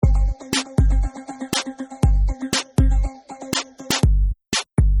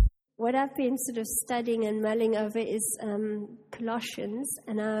what I've been sort of studying and mulling over is Colossians,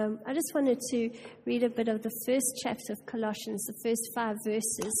 and I just wanted to read a bit of the first chapter of Colossians, the first 5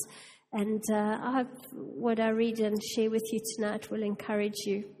 verses, and I hope what I read and share with you tonight will encourage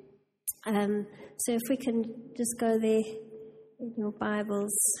you. So if we can just go there in your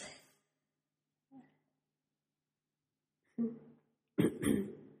Bibles.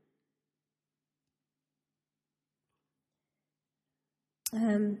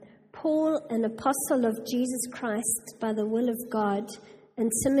 Paul, an apostle of Jesus Christ by the will of God,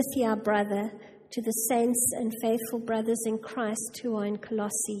 and Timothy, our brother, to the saints and faithful brothers in Christ who are in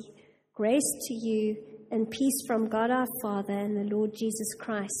Colossae, grace to you and peace from God our Father and the Lord Jesus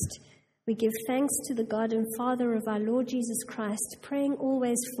Christ. We give thanks to the God and Father of our Lord Jesus Christ, praying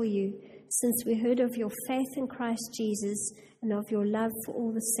always for you, since we heard of your faith in Christ Jesus and of your love for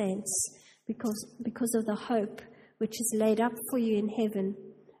all the saints, because of the hope which is laid up for you in heaven,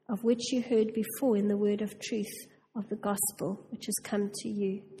 of which you heard before in the word of truth of the gospel which has come to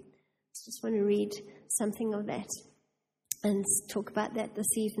you. I just want to read something of that and talk about that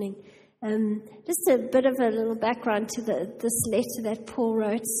this evening. Just a bit of a little background to this letter that Paul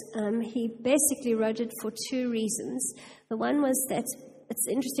wrote. He basically wrote it for 2 reasons. The one was that it's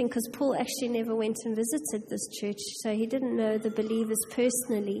interesting because Paul actually never went and visited this church, so he didn't know the believers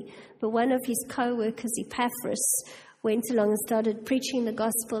personally. But one of his co-workers, Epaphras, went along and started preaching the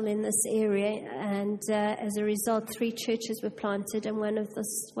gospel in this area, and as a result, 3 churches were planted, and one of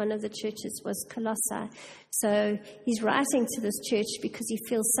the churches was Colossae. So he's writing to this church because he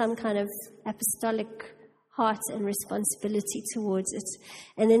feels some kind of apostolic heart and responsibility towards it.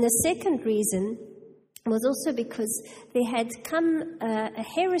 And then the second reason was also because there had come a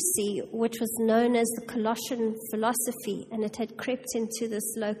heresy which was known as the Colossian philosophy, and it had crept into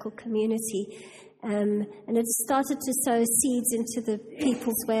this local community. And it started to sow seeds into the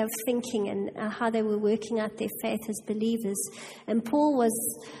people's way of thinking and how they were working out their faith as believers. And Paul was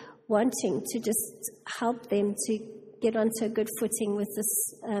wanting to just help them to get onto a good footing with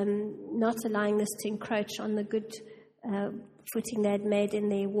this, not allowing this to encroach on the good footing they had made in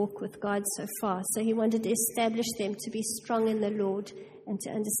their walk with God so far. So he wanted to establish them to be strong in the Lord and to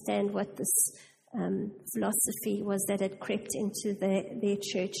understand what this philosophy was that had crept into their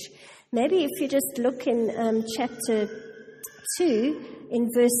church. Maybe if you just look in chapter 2, in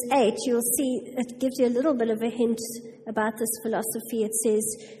verse 8, you'll see it gives you a little bit of a hint about this philosophy. It says,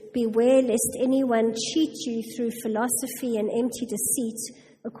 "Beware lest anyone cheat you through philosophy and empty deceit,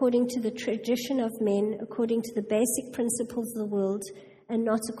 according to the tradition of men, according to the basic principles of the world, and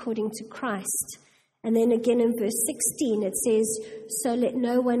not according to Christ." And then again in verse 16 it says, "So let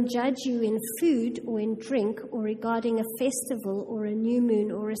no one judge you in food or in drink or regarding a festival or a new moon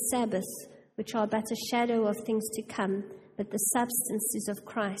or a Sabbath, which are but a shadow of things to come, but the substance is of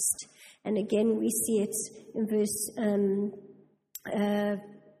Christ." And again we see it in verse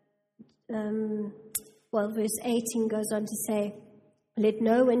 18 goes on to say, "Let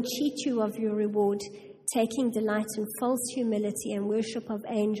no one cheat you of your reward, taking delight in false humility and worship of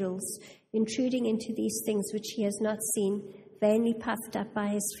angels, intruding into these things which he has not seen, vainly puffed up by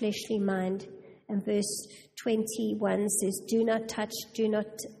his fleshly mind." And verse 21 says, "Do not touch, do not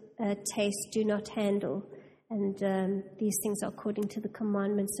taste, do not handle." And these things are according to the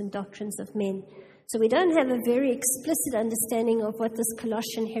commandments and doctrines of men. So we don't have a very explicit understanding of what this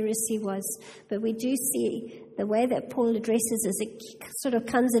Colossian heresy was, but we do see the way that Paul addresses it, it sort of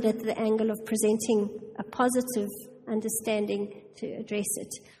comes at the angle of presenting a positive understanding to address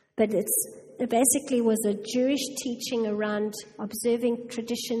it. But it basically was a Jewish teaching around observing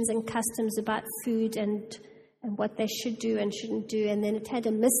traditions and customs about food and what they should do and shouldn't do. And then it had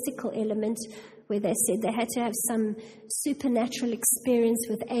a mystical element where they said they had to have some supernatural experience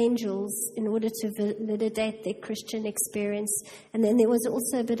with angels in order to validate their Christian experience. And then there was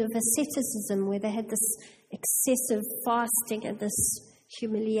also a bit of asceticism where they had this excessive fasting and this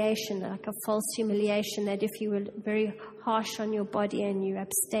humiliation, like a false humiliation, that if you were very harsh on your body and you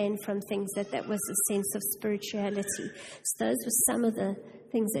abstained from things, that was a sense of spirituality. So those were some of the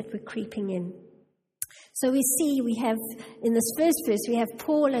things that were creeping in. So we see we have, in this first verse, we have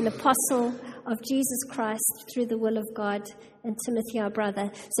Paul, an apostle of Jesus Christ through the will of God, and Timothy, our brother.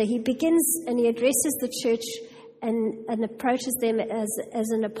 So he begins and he addresses the church and approaches them as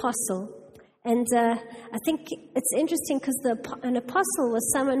an apostle. And I think it's interesting because an apostle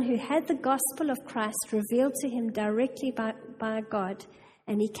was someone who had the gospel of Christ revealed to him directly by God,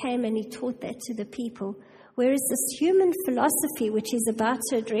 and he came and he taught that to the people. Whereas this human philosophy, which he's about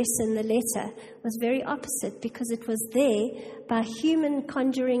to address in the letter, was very opposite, because it was there by human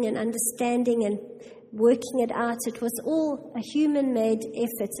conjuring and understanding and working it out. It was all a human-made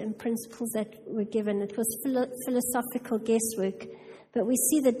effort and principles that were given. It was philosophical guesswork. But we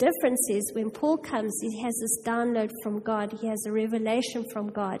see the difference is when Paul comes, he has this download from God. He has a revelation from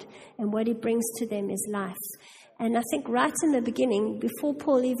God. And what he brings to them is life. And I think right in the beginning, before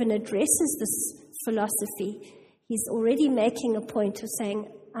Paul even addresses this philosophy, he's already making a point of saying,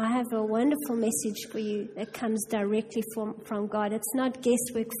 I have a wonderful message for you that comes directly from God. It's not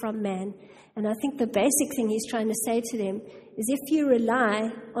guesswork from man. And I think the basic thing he's trying to say to them is if you rely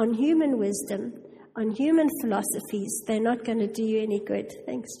on human wisdom, on human philosophies, they're not going to do you any good.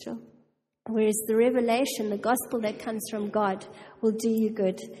 Thanks, Jill. Whereas the revelation, the gospel that comes from God, will do you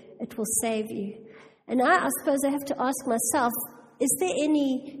good. It will save you. And I suppose I have to ask myself, is there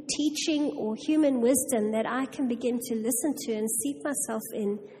any teaching or human wisdom that I can begin to listen to and seek myself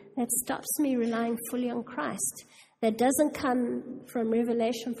in that stops me relying fully on Christ? That doesn't come from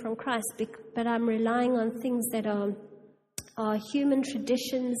revelation from Christ, but I'm relying on things that are human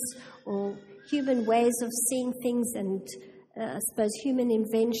traditions or human ways of seeing things and I suppose human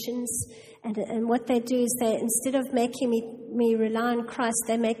inventions. And what they do is they, instead of making me rely on Christ,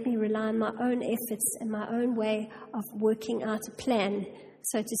 they make me rely on my own efforts and my own way of working out a plan,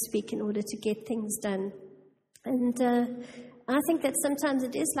 so to speak, in order to get things done. And I think that sometimes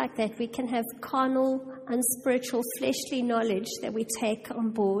it is like that. We can have carnal, unspiritual, fleshly knowledge that we take on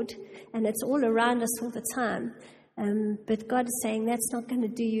board, and it's all around us all the time. But God is saying that's not going to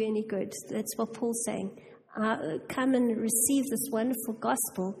do you any good. That's what Paul's saying. Come and receive this wonderful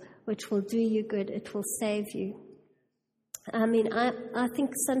gospel, which will do you good. It will save you. I mean, I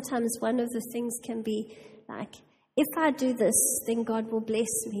think sometimes one of the things can be like, if I do this, then God will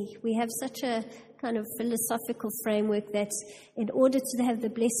bless me. We have such a kind of philosophical framework that in order to have the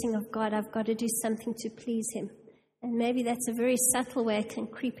blessing of God, I've got to do something to please Him. And maybe that's a very subtle way it can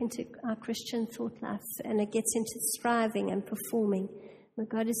creep into our Christian thought life, and it gets into striving and performing. But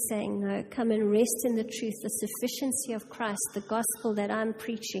God is saying, no, come and rest in the truth, the sufficiency of Christ, the gospel that I'm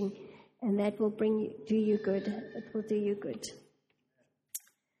preaching, and that will do you good. It will do you good.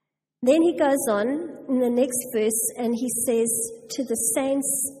 Then he goes on in the next verse, and he says, to the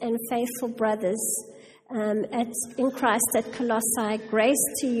saints and faithful brothers in Christ at Colossae, grace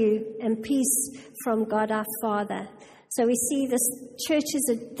to you and peace from God our Father. So we see this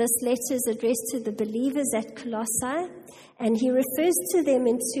letter is addressed to the believers at Colossae, and he refers to them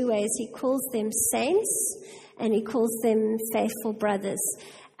in two ways. He calls them saints, and he calls them faithful brothers.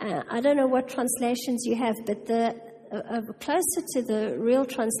 I don't know what translations you have, but closer to the real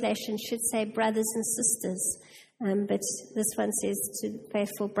translation should say brothers and sisters, but this one says to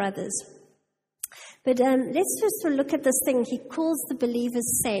faithful brothers. But let's just look at this thing. He calls the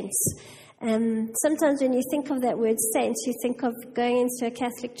believers saints. Sometimes when you think of that word saints, you think of going into a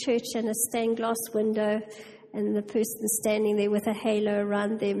Catholic church and a stained glass window and the person standing there with a halo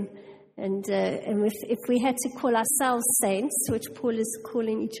around them. And if we had to call ourselves saints, which Paul is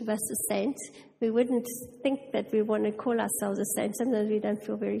calling each of us a saint, we wouldn't think that we want to call ourselves a saint. Sometimes we don't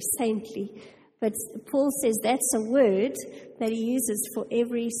feel very saintly. But Paul says that's a word that he uses for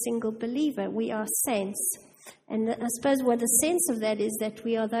every single believer. We are saints. And I suppose what the sense of that is that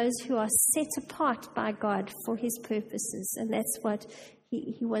we are those who are set apart by God for His purposes. And that's what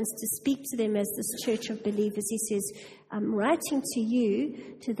he wants to speak to them as this church of believers. He says, I'm writing to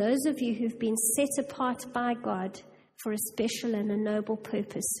you, to those of you who've been set apart by God for a special and a noble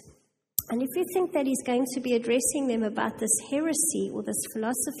purpose. And if you think that he's going to be addressing them about this heresy or this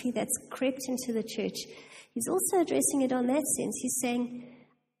philosophy that's crept into the church, he's also addressing it on that sense. He's saying,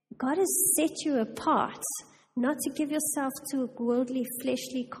 God has set you apart, not to give yourself to worldly,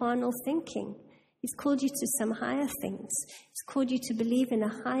 fleshly, carnal thinking. He's called you to some higher things. He's called you to believe in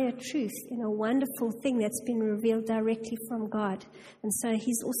a higher truth, in a wonderful thing that's been revealed directly from God. And so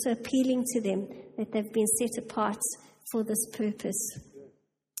he's also appealing to them that they've been set apart for this purpose.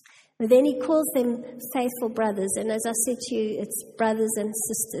 But then he calls them faithful brothers. And as I said to you, it's brothers and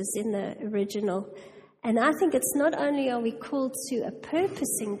sisters in the original. And I think it's not only are we called to a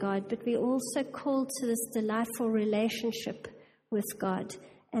purpose in God, but we're also called to this delightful relationship with God.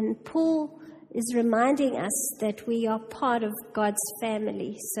 And Paul is reminding us that we are part of God's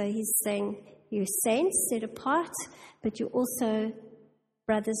family. So he's saying, you're saints set apart, but you're also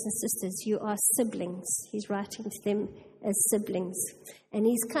brothers and sisters. You are siblings. He's writing to them as siblings. And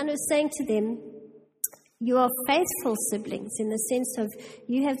he's kind of saying to them, you are faithful siblings in the sense of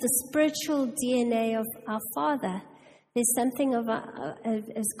you have the spiritual DNA of our Father. There's something of,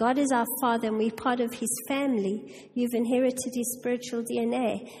 as God is our Father and we're part of His family, you've inherited His spiritual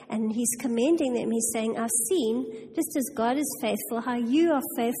DNA. And He's commending them. He's saying, I've seen, just as God is faithful, how you are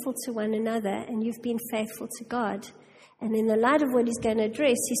faithful to one another and you've been faithful to God. And in the light of what He's going to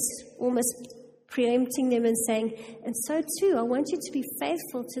address, He's almost preempting them and saying, and so too, I want you to be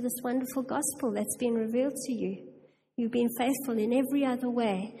faithful to this wonderful gospel that's been revealed to you. You've been faithful in every other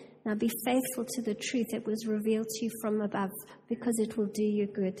way. Now be faithful to the truth that was revealed to you from above, because it will do you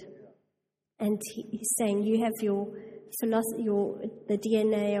good. And He's saying you have the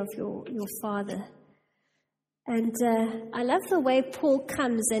DNA of your father. And I love the way Paul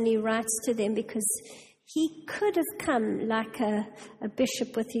comes and he writes to them, because he could have come like a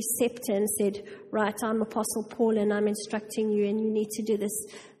bishop with his scepter and said, right, I'm Apostle Paul and I'm instructing you and you need to do this.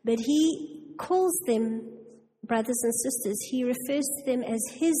 But he calls them brothers and sisters. He refers to them as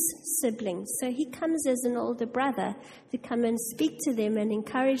his siblings. So he comes as an older brother to come and speak to them and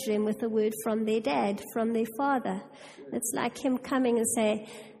encourage them with a word from their dad, from their father. It's like him coming and saying,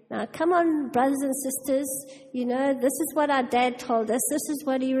 now, come on, brothers and sisters, this is what our dad told us, this is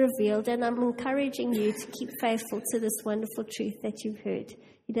what he revealed, and I'm encouraging you to keep faithful to this wonderful truth that you've heard.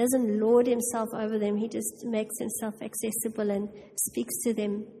 He doesn't lord himself over them, he just makes himself accessible and speaks to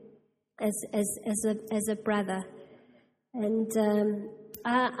them as a brother. And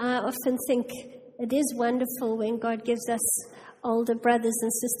I often think it is wonderful when God gives us older brothers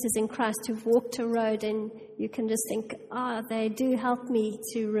and sisters in Christ who've walked a road, and you can just think, they do help me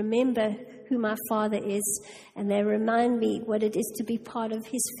to remember who my Father is, and they remind me what it is to be part of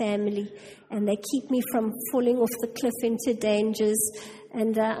His family, and they keep me from falling off the cliff into dangers.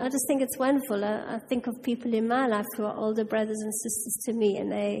 And I just think it's wonderful. I think of people in my life who are older brothers and sisters to me,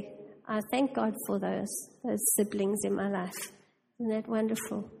 and I thank God for those siblings in my life. Isn't that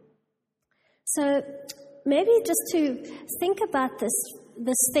wonderful? So maybe just to think about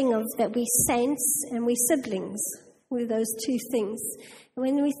this thing of that we're saints and we're siblings, with those two things.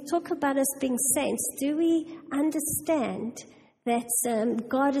 When we talk about us being saints, do we understand that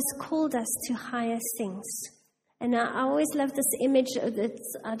God has called us to higher things? And I always love this image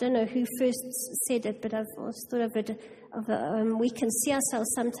I don't know who first said it, but I've always thought of it, we can see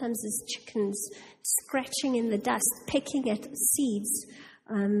ourselves sometimes as chickens scratching in the dust, pecking at seeds,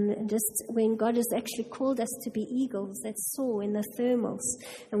 just when God has actually called us to be eagles that soar in the thermals.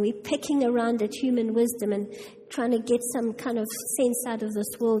 And we're pecking around at human wisdom and trying to get some kind of sense out of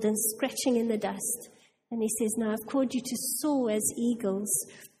this world and scratching in the dust. And He says, no, I've called you to soar as eagles,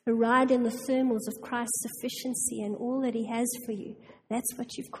 to ride in the thermals of Christ's sufficiency and all that He has for you. That's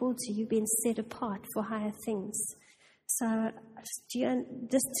what you've called to. You've been set apart for higher things. So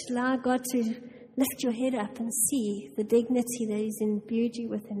just allow God to lift your head up and see the dignity that He's imbued you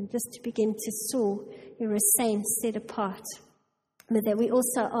with, and just to begin to soar. You're a saint set apart. But that we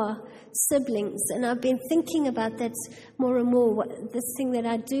also are siblings. And I've been thinking about that more and more, this thing that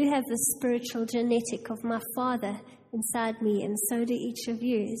I do have the spiritual genetic of my Father inside me, and so do each of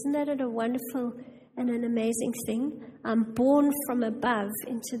you. Isn't that a wonderful and an amazing thing? I'm born from above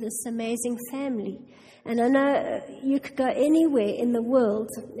into this amazing family. And I know you could go anywhere in the world,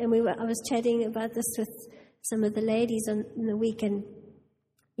 and I was chatting about this with some of the ladies in the week, and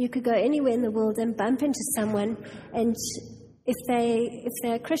you could go anywhere in the world and bump into someone, and if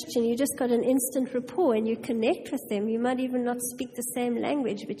they're a Christian, you just got an instant rapport and you connect with them. You might even not speak the same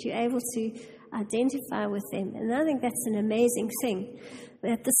language, but you're able to identify with them. And I think that's an amazing thing.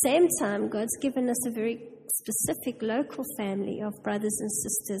 But at the same time, God's given us a very specific local family of brothers and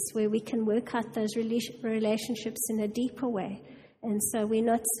sisters where we can work out those relationships in a deeper way. And so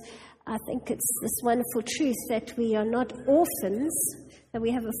I think it's this wonderful truth that we are not orphans, that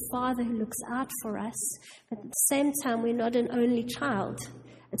we have a Father who looks out for us, but at the same time, we're not an only child.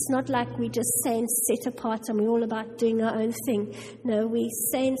 It's not like we're just saints set apart and we're all about doing our own thing. No, we're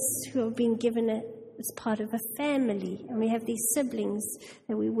saints who have been given as part of a family, and we have these siblings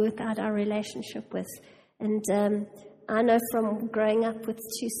that we work out our relationship with. And I know from growing up with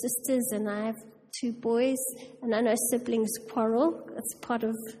two sisters, and I have two boys, and I know siblings quarrel. It's part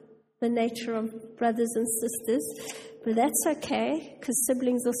of the nature of brothers and sisters. But that's okay, because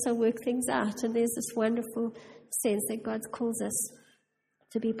siblings also work things out. And there's this wonderful sense that God calls us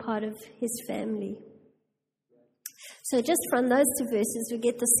to be part of His family. So just from those two verses, we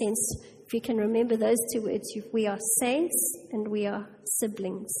get the sense, if you can remember those two words, we are saints and we are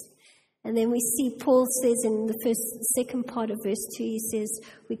siblings. And then we see Paul says in the second part of verse 2, he says,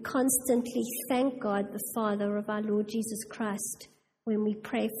 we constantly thank God, the Father of our Lord Jesus Christ, when we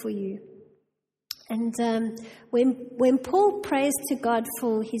pray for you. And when Paul prays to God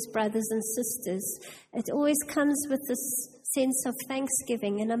for his brothers and sisters, it always comes with this sense of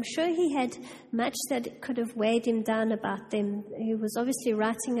thanksgiving. And I'm sure he had much that could have weighed him down about them. He was obviously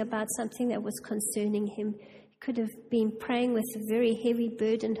writing about something that was concerning him. He could have been praying with a very heavy,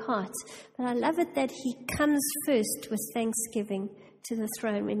 burdened heart. But I love it that he comes first with thanksgiving to the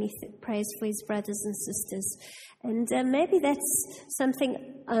throne when he prays for his brothers and sisters. And maybe that's something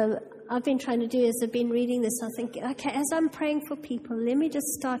I've been trying to do as I've been reading this. I think, okay, as I'm praying for people, let me just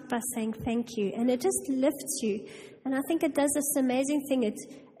start by saying thank you. And it just lifts you. And I think it does this amazing thing.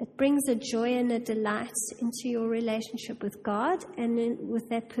 It brings a joy and a delight into your relationship with God and with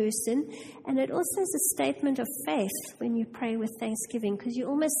that person. And it also is a statement of faith when you pray with thanksgiving, because you're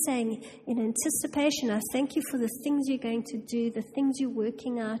almost saying in anticipation, I thank you for the things you're going to do, the things you're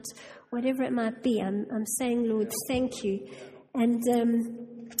working out, whatever it might be. I'm saying, Lord, thank you.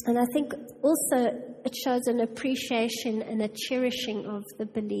 And I think also it shows an appreciation and a cherishing of the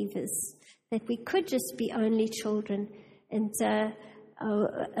believers, that we could just be only children. And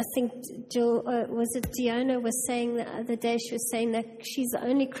I think Jill, was it Diona was saying the other day, she was saying that she's the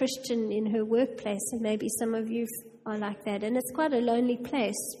only Christian in her workplace, and maybe some of you are like that. And it's quite a lonely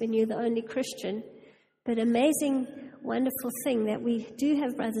place when you're the only Christian. But amazing, wonderful thing that we do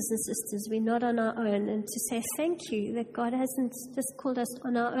have brothers and sisters. We're not on our own. And to say thank you that God hasn't just called us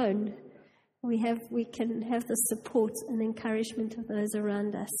on our own. We can have the support and encouragement of those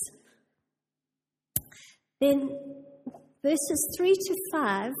around us. Then verses 3 to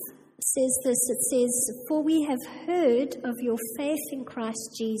 5 says this. It says, "For we have heard of your faith in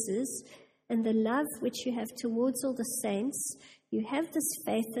Christ Jesus and the love which you have towards all the saints. You have this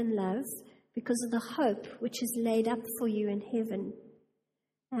faith and love because of the hope which is laid up for you in heaven."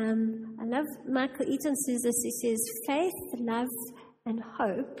 I love Michael Eaton says this. He says, faith, love, and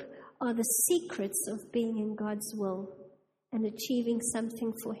hope are the secrets of being in God's will and achieving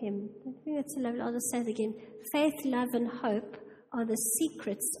something for Him. I think that's lovely. I'll just say it again. Faith, love, and hope are the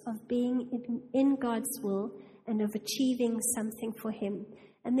secrets of being in God's will and of achieving something for Him.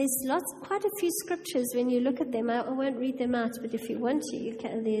 And there's quite a few scriptures when you look at them. I won't read them out, but if you want to, you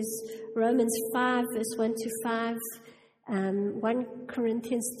can. There's Romans 5, verse 1 to 5, 1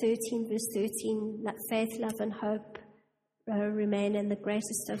 Corinthians 13, verse 13, faith, love, and hope remain, and the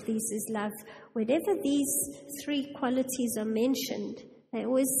greatest of these is love. Whenever these three qualities are mentioned, they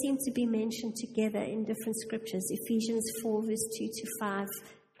always seem to be mentioned together in different scriptures. Ephesians 4, verse 2 to 5,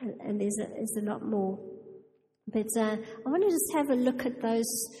 and there's a lot more. But I want to just have a look at those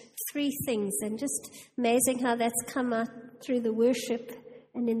three things, and just amazing how that's come out through the worship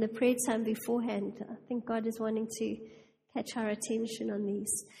and in the prayer time beforehand. I think God is wanting to catch our attention on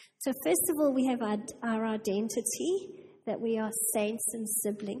these. So first of all, we have our identity, that we are saints and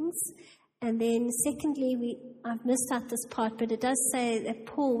siblings. And then secondly, I've missed out this part, but it does say that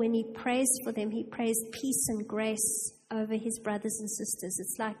Paul, when he prays for them, he prays peace and grace over his brothers and sisters.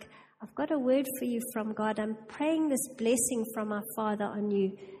 It's like, I've got a word for you from God. I'm praying this blessing from our Father on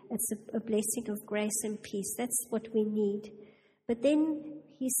you. It's a blessing of grace and peace. That's what we need. But then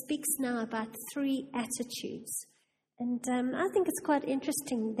he speaks now about three attitudes. And I think it's quite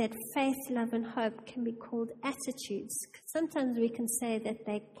interesting that faith, love, and hope can be called attitudes. Sometimes we can say that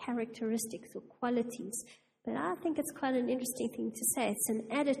they're characteristics or qualities. But I think it's quite an interesting thing to say. It's an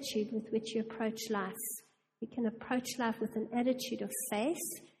attitude with which you approach life. You can approach life with an attitude of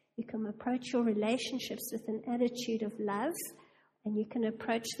faith. You can approach your relationships with an attitude of love, and you can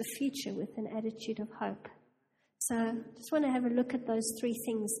approach the future with an attitude of hope. So I just want to have a look at those three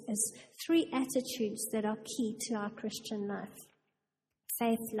things as three attitudes that are key to our Christian life: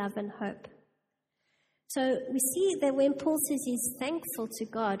 faith, love, and hope. So we see that when Paul says he's thankful to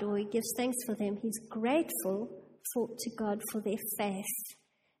God, or he gives thanks for them, he's grateful to God for their faith.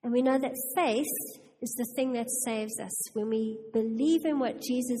 And we know that faith is the thing that saves us. When we believe in what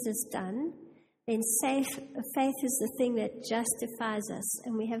Jesus has done, then faith is the thing that justifies us,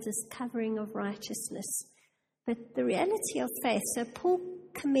 and we have this covering of righteousness. But the reality of faith, so Paul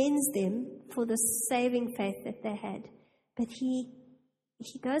commends them for the saving faith that they had, but he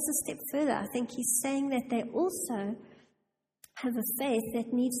goes a step further. I think he's saying that they also have a faith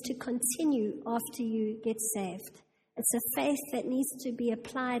that needs to continue after you get saved. It's a faith that needs to be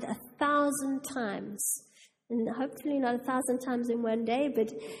applied 1,000 times. And hopefully not 1,000 times in one day,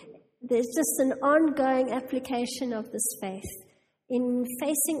 but there's just an ongoing application of this faith. In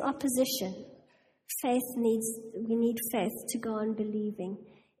facing opposition, we need faith to go on believing.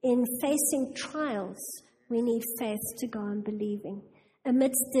 In facing trials, we need faith to go on believing.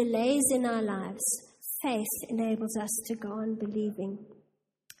 Amidst delays in our lives, faith enables us to go on believing.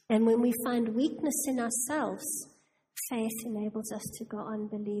 And when we find weakness in ourselves, faith enables us to go on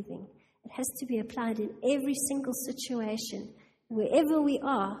believing. It has to be applied in every single situation. Wherever we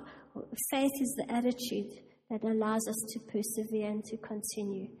are, faith is the attitude that allows us to persevere and to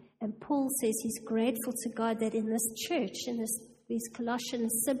continue. And Paul says he's grateful to God that in this church, in these Colossian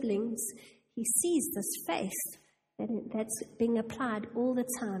siblings, he sees this faith that's being applied all the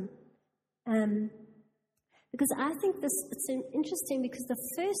time. Because I think it's interesting, because the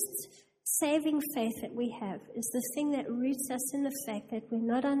first saving faith that we have is the thing that roots us in the fact that we're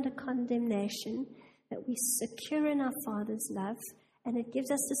not under condemnation, that we're secure in our Father's love, and it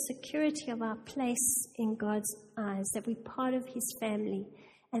gives us the security of our place in God's eyes, that we're part of His family.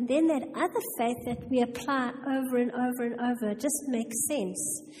 And then that other faith that we apply over and over and over just makes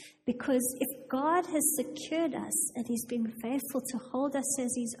sense. Because if God has secured us and He's been faithful to hold us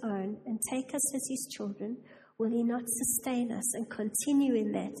as His own and take us as His children, will He not sustain us and continue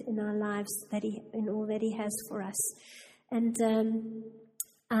in that in our lives, in all that He has for us? And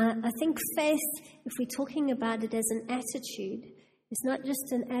I think faith, if we're talking about it as an attitude, is not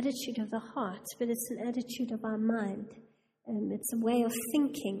just an attitude of the heart, but it's an attitude of our mind. It's a way of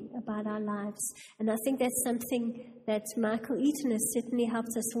thinking about our lives. And I think that's something that Michael Eaton has certainly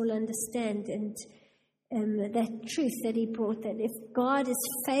helped us all understand, and that truth that he brought, that if God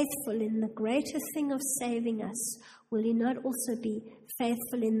is faithful in the greater thing of saving us, will He not also be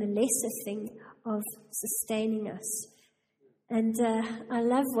faithful in the lesser thing of sustaining us? And I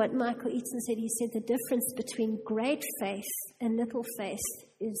love what Michael Eaton said. He said the difference between great faith and little faith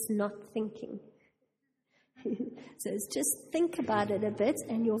is not thinking. So it's just think about it a bit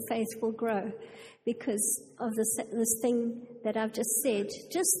and your faith will grow because of this thing that I've just said.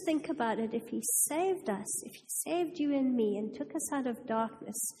 Just think about it. If He saved us, if He saved you and me and took us out of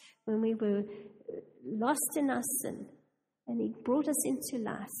darkness when we were lost in our sin, and He brought us into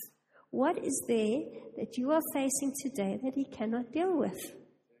life, what is there that you are facing today that He cannot deal with?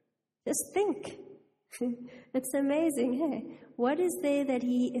 Just think. It's amazing, hey? What is there that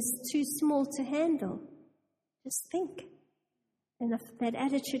He is too small to handle? Just think. And that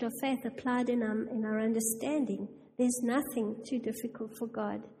attitude of faith applied in our understanding, there's nothing too difficult for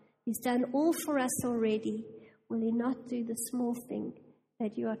God. He's done all for us already. Will He not do the small thing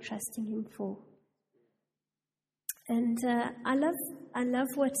that you are trusting Him for? And I love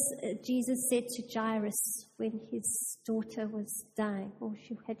what Jesus said to Jairus when his daughter was dying, or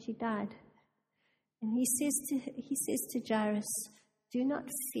had she died. And he says to Jairus, "Do not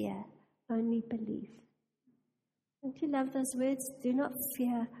fear, only believe." Don't you love those words? Do not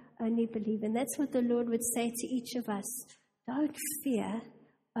fear, only believe. And that's what the Lord would say to each of us. Don't fear,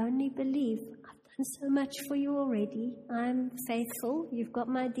 only believe. I've done so much for you already. I'm faithful. You've got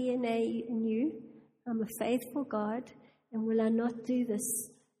my DNA in you. I'm a faithful God. And will I not do this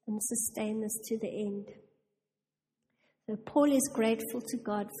and sustain this to the end? So Paul is grateful to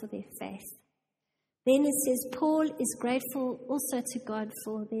God for their faith. Then it says Paul is grateful also to God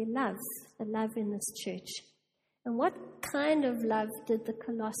for their love, the love in this church. And what kind of love did the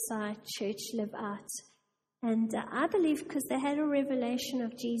Colossae church live out? And I believe because they had a revelation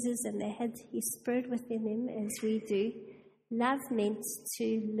of Jesus and they had His Spirit within them, as we do, love meant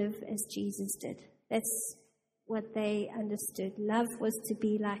to live as Jesus did. That's what they understood. Love was to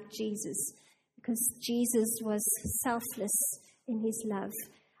be like Jesus, because Jesus was selfless in His love.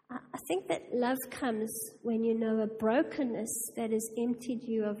 I think that love comes when you know a brokenness that has emptied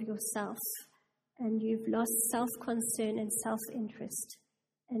you of yourself, and you've lost self-concern and self-interest.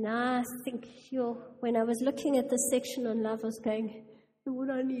 And I think when I was looking at the section on love, I was going,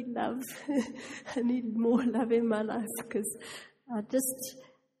 Lord, I need love. I need more love in my life, because I just,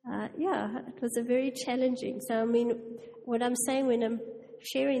 it was a very challenging. So, I mean, what I'm saying when I'm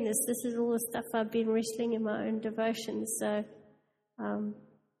sharing this is all the stuff I've been wrestling in my own devotions. So,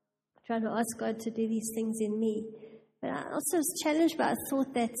 trying to ask God to do these things in me. But I also was challenged by the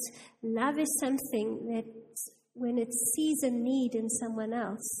thought that love is something that when it sees a need in someone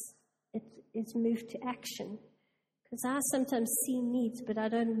else, it is moved to action. Because I sometimes see needs, but I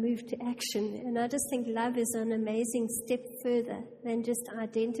don't move to action. And I just think love is an amazing step further than just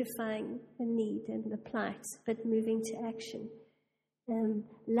identifying the need and the plight, but moving to action.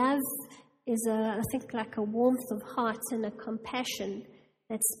 Love is, I think, like a warmth of heart and a compassion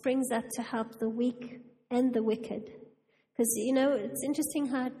that springs up to help the weak and the wicked. Because, it's interesting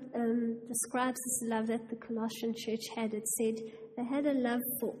how it describes this love that the Colossian church had. It said they had a love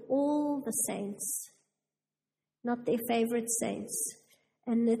for all the saints, not their favorite saints.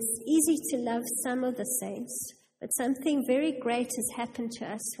 And it's easy to love some of the saints, but something very great has happened to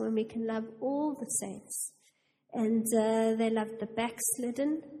us when we can love all the saints. And they loved the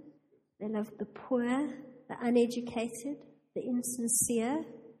backslidden, They loved the poor, the uneducated, the insincere,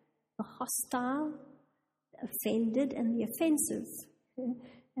 the hostile, the offended, and the offensive,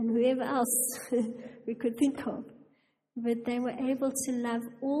 and whoever else we could think of. But they were able to love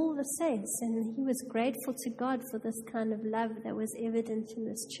all the saints, and he was grateful to God for this kind of love that was evident in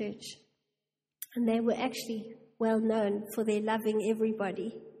this church. And they were actually well known for their loving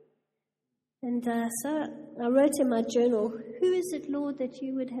everybody. And so I wrote in my journal, "Who is it, Lord, that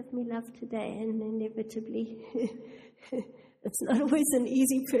you would have me love today?" And inevitably, it's not always an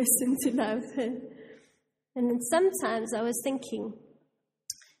easy person to love. And then sometimes I was thinking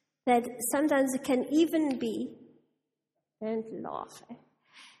that sometimes it can even be, don't laugh,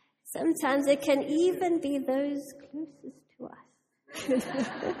 sometimes it can even be those closest to us.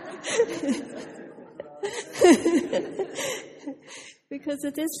 Because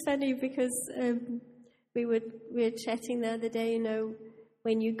it is funny, because we were chatting the other day,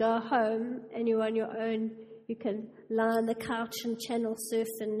 when you go home and you're on your own, you can lie on the couch and channel surf,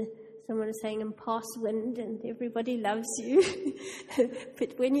 and someone is saying in past wind, and everybody loves you.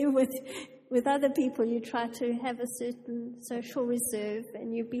 But when you're with other people, you try to have a certain social reserve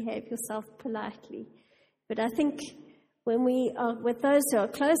and you behave yourself politely. But I think when we are with those who are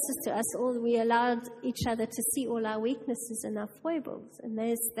closest to us, we allowed each other to see all our weaknesses and our foibles. And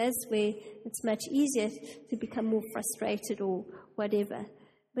that's where it's much easier to become more frustrated or whatever.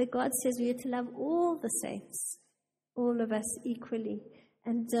 But God says we are to love all the saints, all of us equally.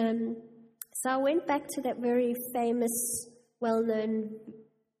 And so I went back to that very famous, well-known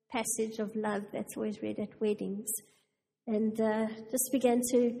passage of love that's always read at weddings. And just began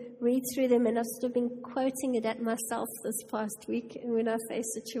to read through them, and I've sort of been quoting it at myself this past week when I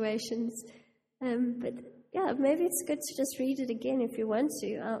face situations. But yeah, maybe it's good to just read it again if you want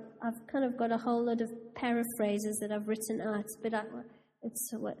to. I've kind of got a whole lot of paraphrases that I've written out, but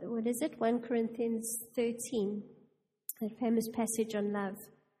it's, what is it? 1 Corinthians 13, that famous passage on love.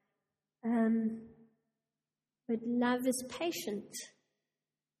 But love is patient.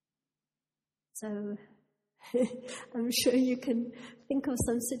 So I'm sure you can think of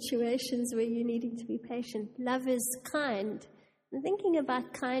some situations where you're needing to be patient. Love is kind. And thinking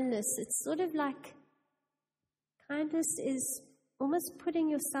about kindness, it's sort of like kindness is almost putting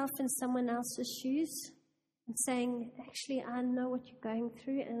yourself in someone else's shoes and saying, actually, I know what you're going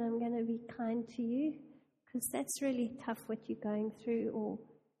through and I'm going to be kind to you, because that's really tough what you're going through. Or,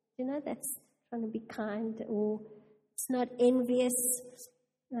 that's trying to be kind. Or it's not envious.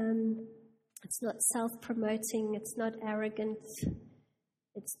 It's not self-promoting. It's not arrogant.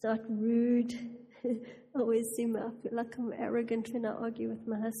 It's not rude. I always I feel like I'm arrogant when I argue with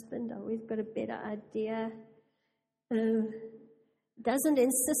my husband. I always got a better idea. Doesn't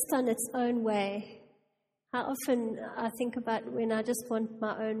insist on its own way. How often I think about when I just want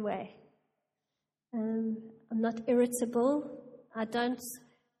my own way. I'm not irritable. I don't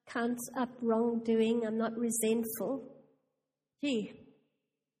count up wrongdoing. I'm not resentful.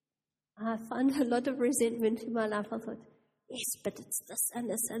 I found a lot of resentment in my life. I thought, yes, but it's this and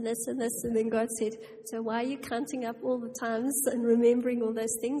this and this and this. And then God said, so why are you counting up all the times and remembering all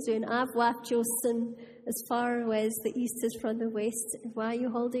those things when I've wiped your sin as far away as the east is from the west? Why are you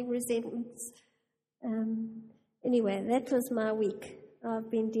holding resentments? Anyway, that was my week.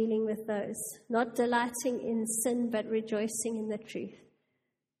 I've been dealing with those. Not delighting in sin, but rejoicing in the truth.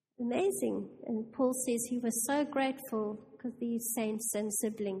 Amazing. And Paul says he was so grateful because these saints and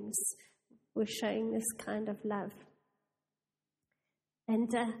siblings were showing this kind of love. And,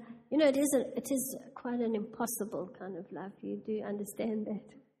 it is quite an impossible kind of love. You do understand that.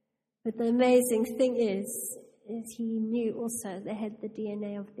 But the amazing thing is he knew also they had the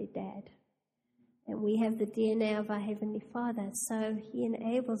DNA of their dad. And we have the DNA of our Heavenly Father. So he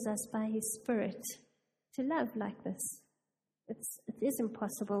enables us by his Spirit to love like this. It is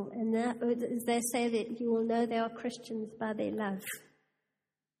impossible. And they say that you will know they are Christians by their love.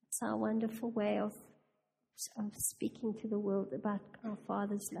 It's our wonderful way of speaking to the world about our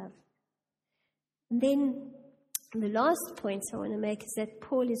Father's love. And then the last point I want to make is that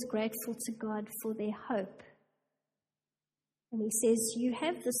Paul is grateful to God for their hope. And he says, you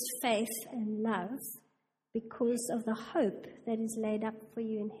have this faith and love because of the hope that is laid up for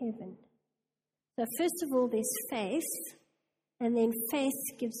you in heaven. So first of all, there's faith. And then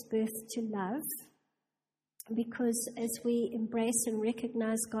faith gives birth to love, because as we embrace and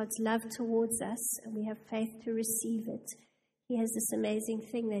recognize God's love towards us, and we have faith to receive it, he has this amazing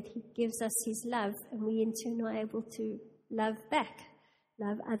thing that he gives us his love, and we in turn are able to love back,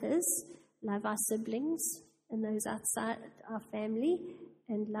 love others, love our siblings and those outside our family,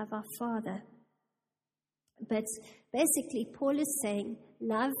 and love our Father. But basically, Paul is saying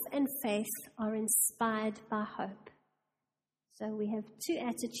love and faith are inspired by hope. So we have two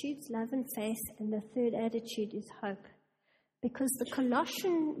attitudes, love and faith, and the third attitude is hope. Because the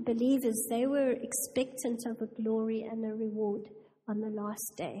Colossian believers, they were expectant of a glory and a reward on the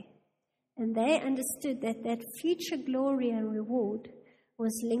last day. And they understood that that future glory and reward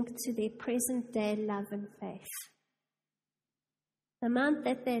was linked to their present day love and faith. The amount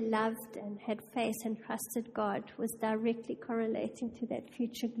that they loved and had faith and trusted God was directly correlating to that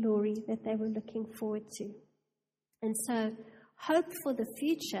future glory that they were looking forward to. And so hope for the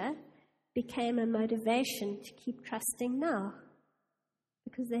future became a motivation to keep trusting now,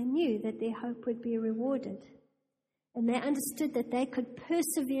 because they knew that their hope would be rewarded. And they understood that they could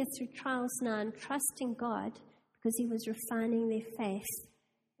persevere through trials now and trust in God because He was refining their faith.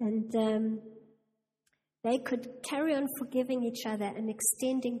 And they could carry on forgiving each other and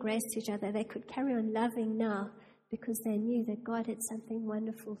extending grace to each other. They could carry on loving now because they knew that God had something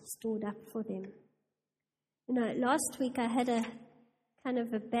wonderful stored up for them. You know, last week I had a kind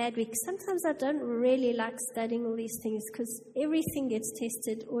of a bad week. Sometimes I don't really like studying all these things because everything gets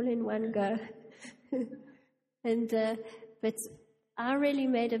tested all in one go. But I really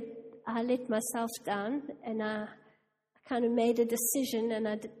I let myself down, and I kind of made a decision, and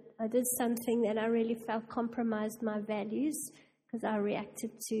I did something that I really felt compromised my values, because I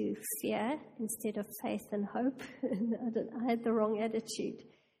reacted to fear instead of faith and hope. And I had the wrong attitude.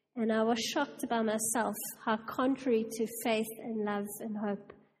 And I was shocked by myself how contrary to faith and love and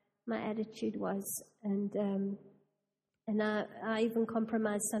hope my attitude was. And I even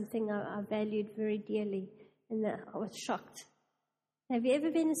compromised something I valued very dearly. And I was shocked. Have you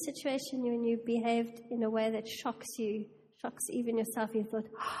ever been in a situation when you behaved in a way that shocks you, shocks even yourself? You thought,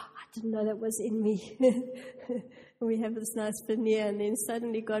 I didn't know that was in me. We have this nice veneer, and then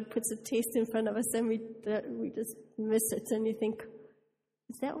suddenly God puts a test in front of us, and we just miss it. And you think,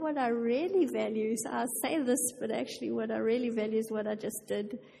 is that what I really value? So I say this, but actually what I really value is what I just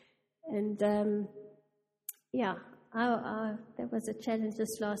did. And that was a challenge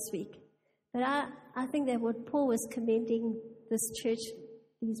this last week. But I think that what Paul was commending this church,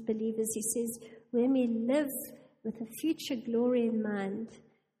 these believers, he says, when we live with a future glory in mind,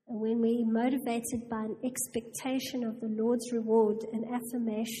 and when we're motivated by an expectation of the Lord's reward and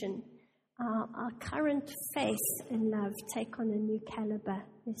affirmation, our current faith and love take on a new caliber.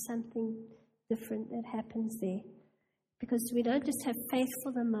 There's something different that happens there. Because we don't just have faith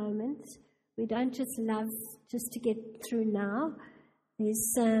for the moment. We don't just love just to get through now.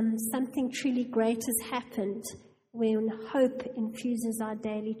 There's something truly great has happened when hope infuses our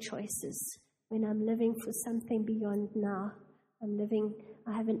daily choices. When I'm living for something beyond now.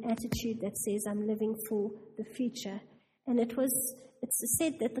 I have an attitude that says I'm living for the future. And it's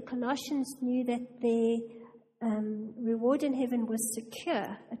said that the Colossians knew that their reward in heaven was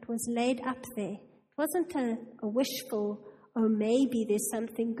secure. It was laid up there. It wasn't a wishful, oh, maybe there's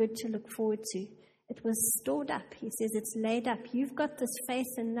something good to look forward to. It was stored up. He says it's laid up. You've got this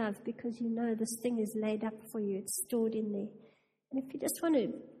faith and love because you know this thing is laid up for you. It's stored in there. And if you just want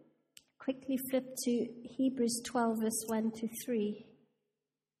to quickly flip to Hebrews 12, verse 1 to 3,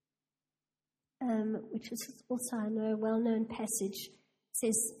 which is also, I know, a well-known passage. It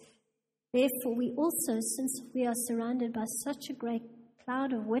says, therefore we also, since we are surrounded by such a great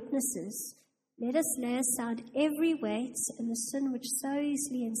cloud of witnesses, let us lay aside every weight and the sin which so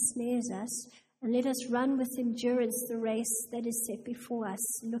easily ensnares us, and let us run with endurance the race that is set before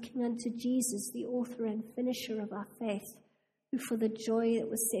us, looking unto Jesus, the author and finisher of our faith, who for the joy that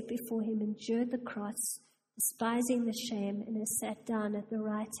was set before him endured the cross, despising the shame, and has sat down at the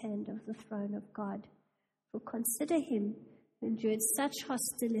right hand of the throne of God. For consider him who endured such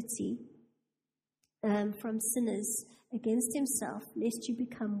hostility from sinners against himself, lest you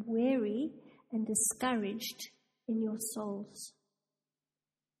become weary and discouraged in your souls.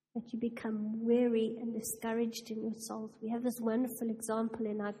 That you become weary and discouraged in your souls. We have this wonderful example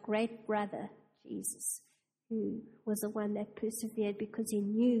in our great brother, Jesus, who was the one that persevered because he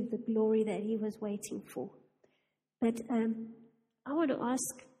knew the glory that he was waiting for. But I want to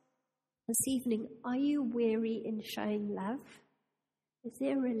ask this evening, are you weary in showing love? Is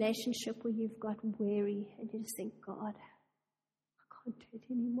there a relationship where you've got weary and you just think, God, I can't do it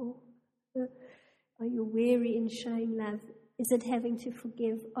anymore? Are you weary in showing love? Is it having to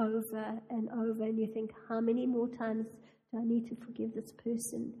forgive over and over, and you think, how many more times do I need to forgive this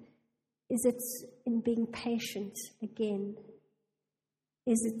person? Is it in being patient again?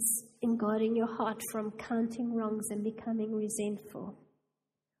 Is it in guarding your heart from counting wrongs and becoming resentful?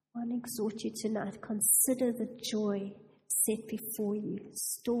 I want to exhort you tonight, consider the joy set before you,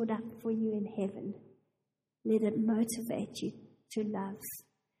 stored up for you in heaven. Let it motivate you to love.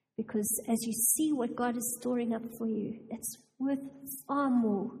 Because as you see what God is storing up for you, it's worth far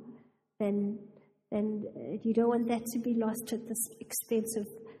more than you don't want that to be lost at the expense of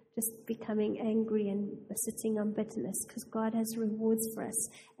just becoming angry and sitting on bitterness, because God has rewards for us.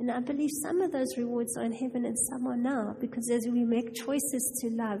 And I believe some of those rewards are in heaven and some are now, because as we make choices to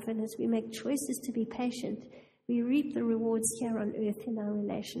love and as we make choices to be patient, we reap the rewards here on earth in our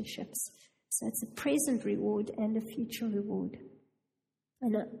relationships. So it's a present reward and a future reward.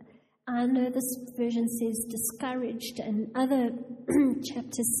 And I know this version says discouraged, and other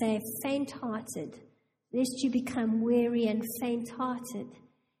chapters say faint-hearted, lest you become weary and faint-hearted.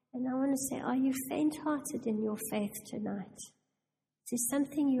 And I want to say, are you faint-hearted in your faith tonight? Is there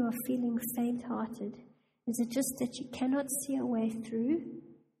something you are feeling faint-hearted? Is it just that you cannot see a way through?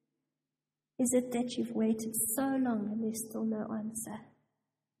 Is it that you've waited so long and there's still no answer?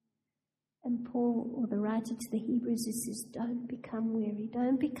 And Paul, or the writer to the Hebrews, he says, don't become weary.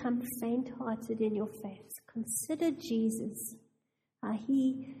 Don't become faint-hearted in your faith. Consider Jesus.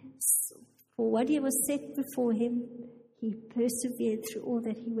 For what he was set before him, he persevered through all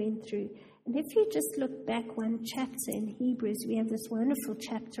that he went through. And if you just look back one chapter in Hebrews, we have this wonderful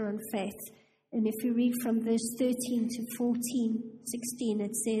chapter on faith. And if you read from verse 13 to 16,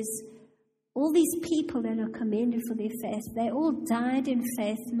 it says, all these people that are commended for their faith, they all died in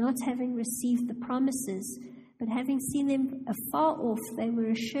faith, not having received the promises, but having seen them afar off, they were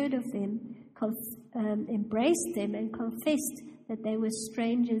assured of them, embraced them, and confessed that they were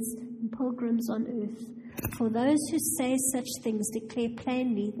strangers and pilgrims on earth. For those who say such things declare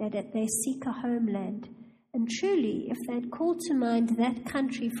plainly that they seek a homeland. And truly, if they had called to mind that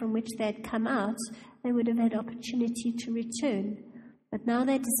country from which they had come out, they would have had opportunity to return. But now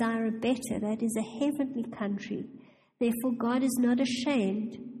they desire a better, that is a heavenly country. Therefore God is not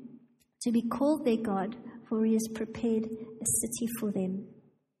ashamed to be called their God, for he has prepared a city for them.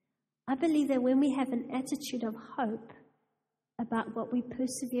 I believe that when we have an attitude of hope about what we're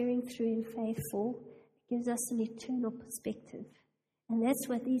persevering through in faith for, it gives us an eternal perspective. And that's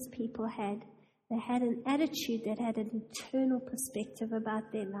what these people had. They had an attitude that had an eternal perspective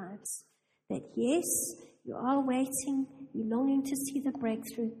about their lives. That yes, you are waiting, you're longing to see the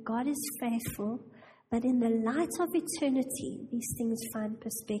breakthrough. God is faithful, but in the light of eternity, these things find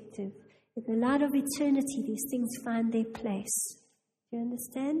perspective. In the light of eternity, these things find their place. Do you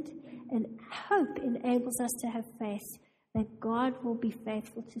understand? And hope enables us to have faith that God will be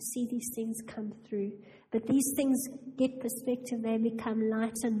faithful to see these things come through. But these things get perspective, they become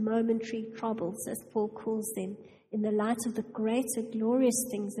light and momentary troubles, as Paul calls them, in the light of the greater, glorious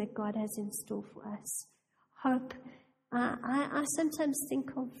things that God has in store for us. Hope. I sometimes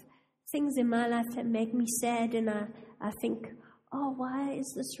think of things in my life that make me sad, and I think, oh, why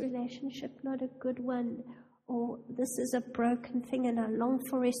is this relationship not a good one? Or this is a broken thing and I long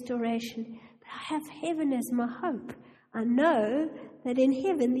for restoration. But I have heaven as my hope. I know that in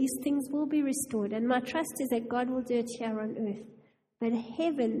heaven these things will be restored, and my trust is that God will do it here on earth. But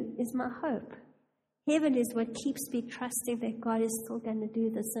heaven is my hope. Heaven is what keeps me trusting that God is still going to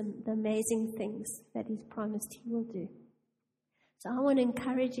do the amazing things that he's promised he will do. So I want to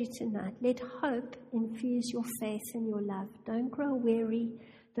encourage you tonight. Let hope infuse your faith and your love. Don't grow weary.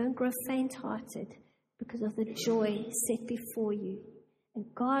 Don't grow faint-hearted because of the joy set before you. And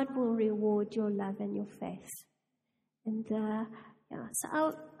God will reward your love and your faith. And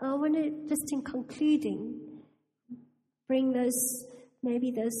so I want to, just in concluding, bring those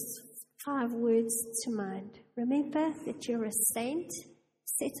 5 words to mind. Remember that you're a saint,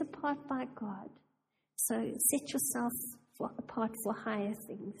 set apart by God. So set yourself apart for higher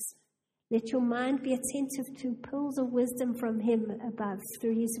things. Let your mind be attentive to pearls of wisdom from him above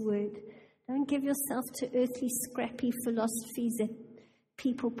through his word. Don't give yourself to earthly, scrappy philosophies that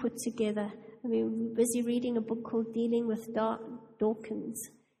people put together. I mean, we're busy reading a book called Dealing with Dawkins.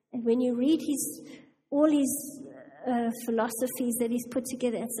 And when you read all his philosophies that he's put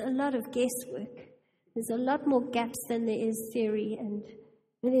together, it's a lot of guesswork. There's a lot more gaps than there is theory.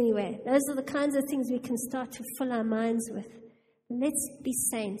 But anyway, those are the kinds of things we can start to fill our minds with. Let's be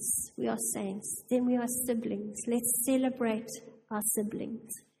saints. We are saints. Then we are siblings. Let's celebrate our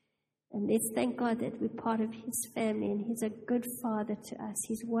siblings. And let's thank God that we're part of his family, and he's a good father to us.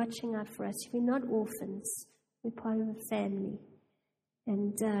 He's watching out for us. We're not orphans. We're part of a family.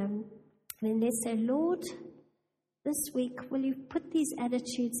 And then let's say, Lord, this week, will you put these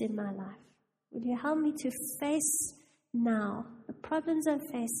attitudes in my life? Will you help me to face now the problems I'm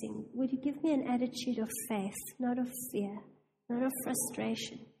facing? Will you give me an attitude of faith, not of fear, not of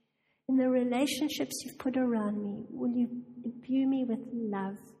frustration? In the relationships you've put around me, will you imbue me with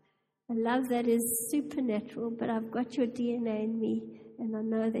love? A love that is supernatural, but I've got your DNA in me, and I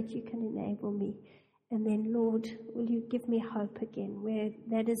know that you can enable me. And then, Lord, will you give me hope again, where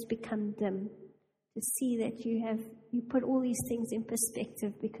that has become dim, to see that you put all these things in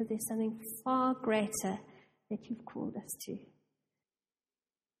perspective, because there's something far greater that you've called us to.